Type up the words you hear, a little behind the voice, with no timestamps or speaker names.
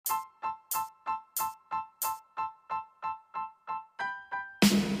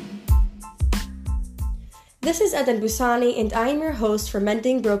This is Eden Busani, and I am your host for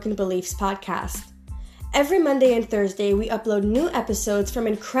Mending Broken Beliefs podcast. Every Monday and Thursday, we upload new episodes from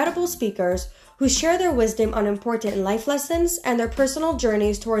incredible speakers who share their wisdom on important life lessons and their personal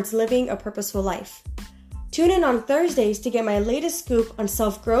journeys towards living a purposeful life. Tune in on Thursdays to get my latest scoop on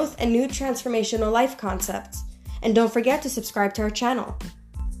self-growth and new transformational life concepts. And don't forget to subscribe to our channel.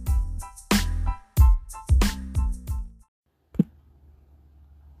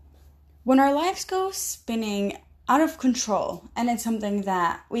 When our lives go spinning out of control, and it's something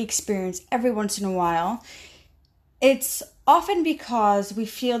that we experience every once in a while, it's often because we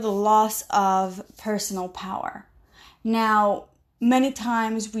feel the loss of personal power. Now, many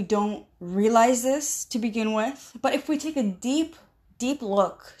times we don't realize this to begin with, but if we take a deep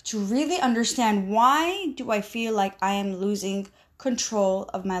look to really understand why do I feel like I am losing control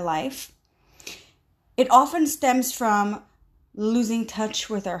of my life, it often stems from losing touch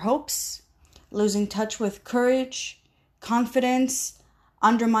with our hopes, losing touch with courage, confidence,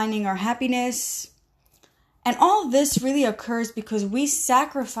 undermining our happiness. And all this really occurs because we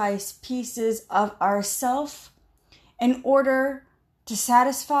sacrifice pieces of ourself in order to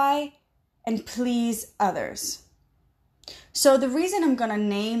satisfy and please others. So the reason I'm going to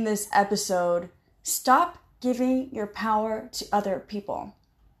name this episode, Stop Giving Your Power to Other People.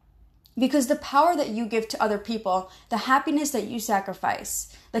 Because the power that you give to other people, the happiness that you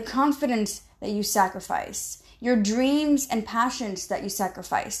sacrifice, the confidence that you sacrifice, your dreams and passions that you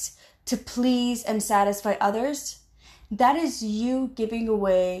sacrifice to please and satisfy others, that is you giving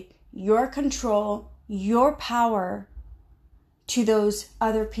away your control, your power to those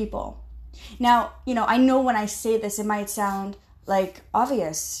other people. Now, I know when I say this, it might sound like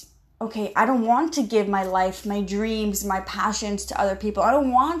obvious. Okay, I don't want to give my life, my dreams, my passions to other people. I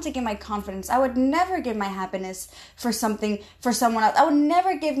don't want to give my confidence. I would never give my happiness for someone else. I would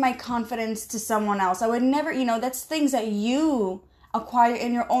never give my confidence to someone else. I would never, that's things that you acquire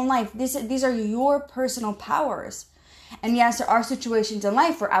in your own life. These are your personal powers. And yes, there are situations in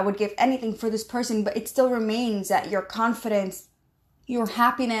life where I would give anything for this person, but it still remains that your confidence, your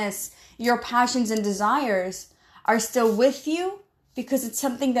happiness, your passions and desires are still with you, because it's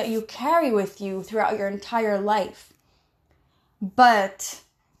something that you carry with you throughout your entire life. But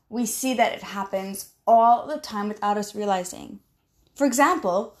we see that it happens all the time without us realizing. For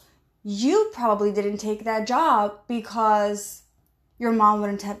example, you probably didn't take that job because your mom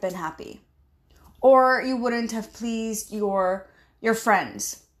wouldn't have been happy, or you wouldn't have pleased your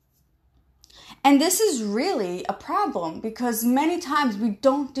friends. And this is really a problem because many times we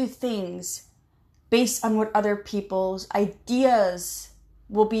don't do things based on what other people's ideas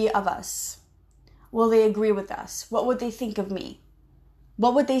will be of us. Will they agree with us? What would they think of me?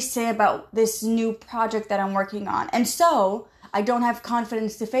 What would they say about this new project that I'm working on? And so I don't have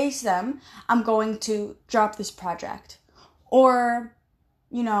confidence to face them. I'm going to drop this project. Or,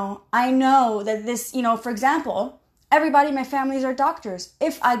 I know that this, for example, everybody in my families are doctors.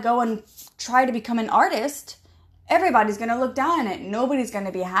 If I go and try to become an artist, everybody's going to look down on it. Nobody's going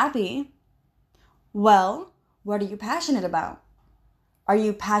to be happy. Well, what are you passionate about? Are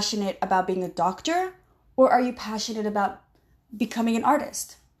you passionate about being a doctor, or are you passionate about becoming an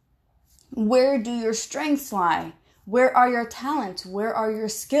artist? Where do your strengths lie? Where are your talents? Where are your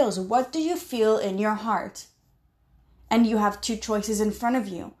skills? What do you feel in your heart? And you have two choices in front of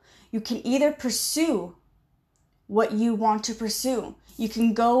you. You can either pursue what you want to pursue. You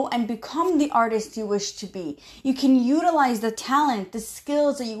can go and become the artist you wish to be. You can utilize the talent, the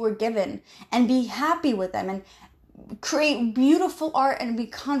skills that you were given, and be happy with them and create beautiful art and be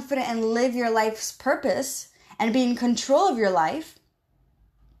confident and live your life's purpose and be in control of your life.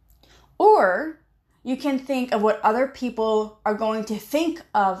 Or you can think of what other people are going to think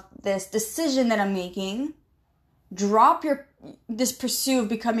of this decision that I'm making. Drop this pursuit of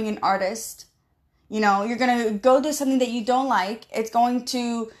becoming an artist. You're going to go do something that you don't like. It's going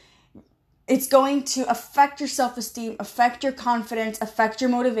to affect your self-esteem, affect your confidence, affect your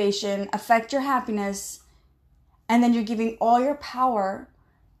motivation, affect your happiness. And then you're giving all your power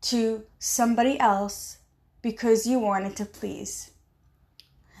to somebody else because you wanted to please.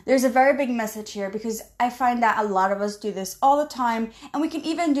 There's a very big message here because I find that a lot of us do this all the time. And we can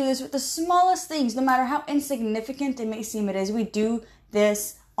even do this with the smallest things, no matter how insignificant it may seem it is. We do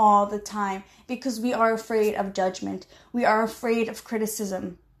this all the time because we are afraid of judgment. We are afraid of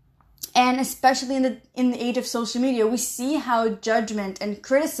criticism. And especially in the age of social media, we see how judgment and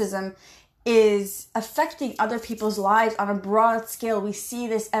criticism is affecting other people's lives on a broad scale. We see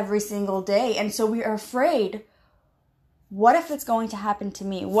this every single day. And so we are afraid, what if it's going to happen to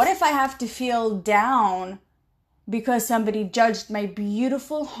me? What if I have to feel down because somebody judged my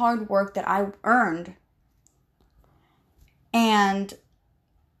beautiful hard work that I earned? And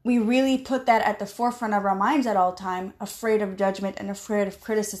we really put that at the forefront of our minds at all time, afraid of judgment and afraid of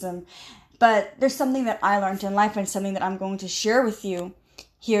criticism. But there's something that I learned in life and something that I'm going to share with you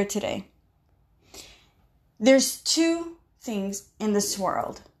here today. There's two things in this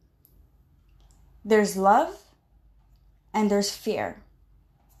world. There's love and there's fear.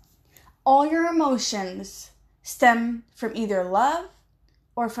 All your emotions stem from either love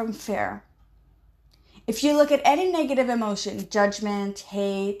or from fear. If you look at any negative emotion, judgment,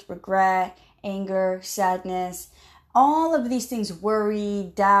 hate, regret, anger, sadness, all of these things,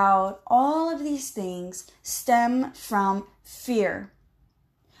 worry, doubt, all of these things stem from fear.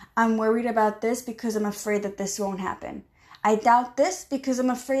 I'm worried about this because I'm afraid that this won't happen. I doubt this because I'm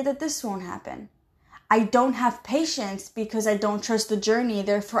afraid that this won't happen. I don't have patience because I don't trust the journey,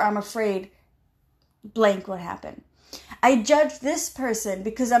 therefore I'm afraid blank will happen. I judge this person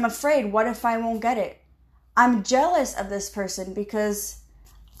because I'm afraid, what if I won't get it? I'm jealous of this person because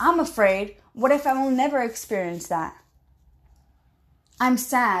I'm afraid, what if I will never experience that? I'm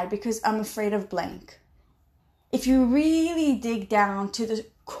sad because I'm afraid of blank. If you really dig down to the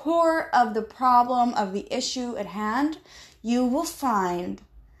core of the problem, of the issue at hand, you will find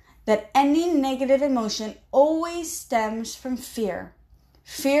that any negative emotion always stems from fear.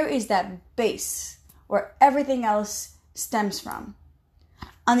 Fear is that base where everything else stems from.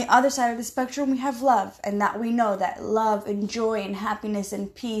 On the other side of the spectrum, we have love, and that we know that love and joy and happiness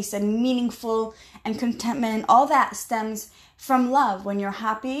and peace and meaningful and contentment and all that stems from love. When you're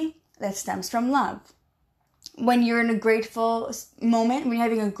happy, that stems from love. When you're in a grateful moment, when you're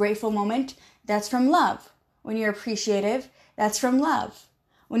having a grateful moment, that's from love. When you're appreciative, that's from love.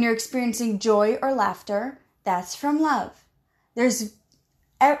 When you're experiencing joy or laughter, that's from love. There's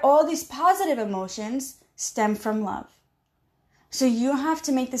all these positive emotions stem from love. So you have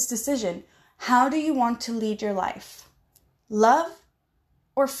to make this decision. How do you want to lead your life? Love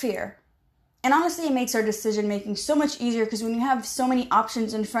or fear? And honestly, it makes our decision making so much easier because when you have so many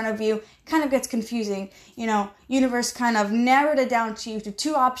options in front of you, it kind of gets confusing. Universe kind of narrowed it down to you to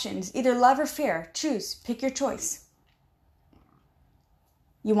two options, either love or fear. Choose, pick your choice.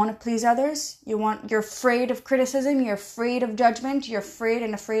 You want to please others? You're afraid of criticism, you're afraid of judgment, you're afraid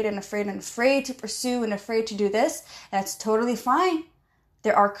to pursue and afraid to do this. That's totally fine.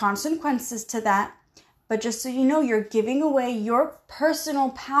 There are consequences to that. But just so you know, you're giving away your personal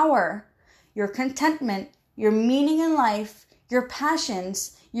power, your contentment, your meaning in life, your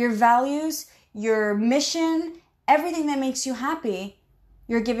passions, your values, your mission, everything that makes you happy,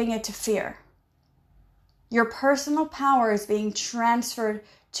 you're giving it to fear. Your personal power is being transferred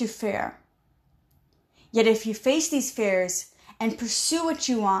to fear. Yet if you face these fears and pursue what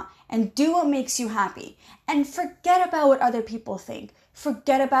you want and do what makes you happy and forget about what other people think,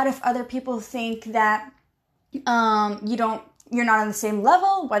 forget about if other people think that you're not on the same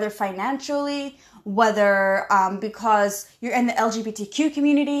level, whether financially, whether because you're in the LGBTQ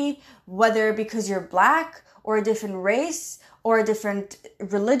community, whether because you're black or a different race or a different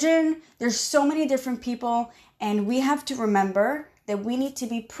religion. There's so many different people, and we have to remember that we need to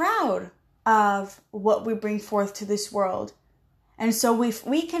be proud of what we bring forth to this world. And so if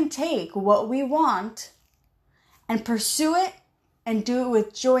we can take what we want and pursue it and do it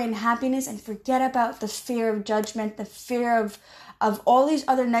with joy and happiness and forget about the fear of judgment, the fear of all these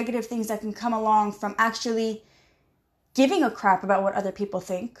other negative things that can come along from actually giving a crap about what other people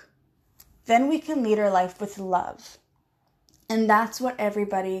think, then we can lead our life with love. And that's what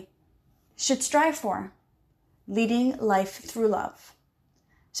everybody should strive for, leading life through love.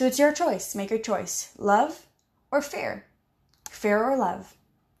 So it's your choice. Make your choice. Love or fear? Fear or love?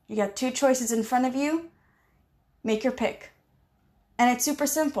 You got two choices in front of you. Make your pick. And it's super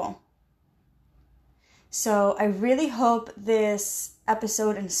simple. So I really hope this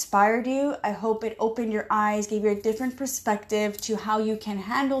episode inspired you. I hope it opened your eyes, gave you a different perspective to how you can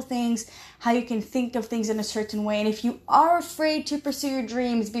handle things, how you can think of things in a certain way. And if you are afraid to pursue your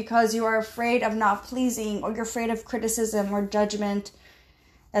dreams because you are afraid of not pleasing, or you're afraid of criticism or judgment,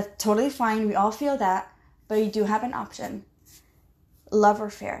 that's totally fine. We all feel that. But you do have an option. Love or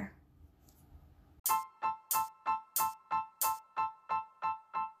fear.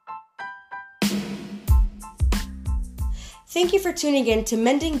 Thank you for tuning in to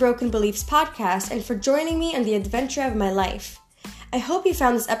Mending Broken Beliefs podcast and for joining me on the adventure of my life. I hope you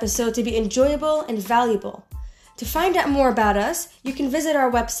found this episode to be enjoyable and valuable. To find out more about us, you can visit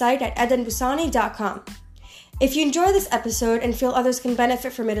our website at edenbusani.com. If you enjoy this episode and feel others can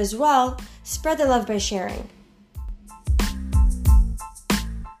benefit from it as well, spread the love by sharing.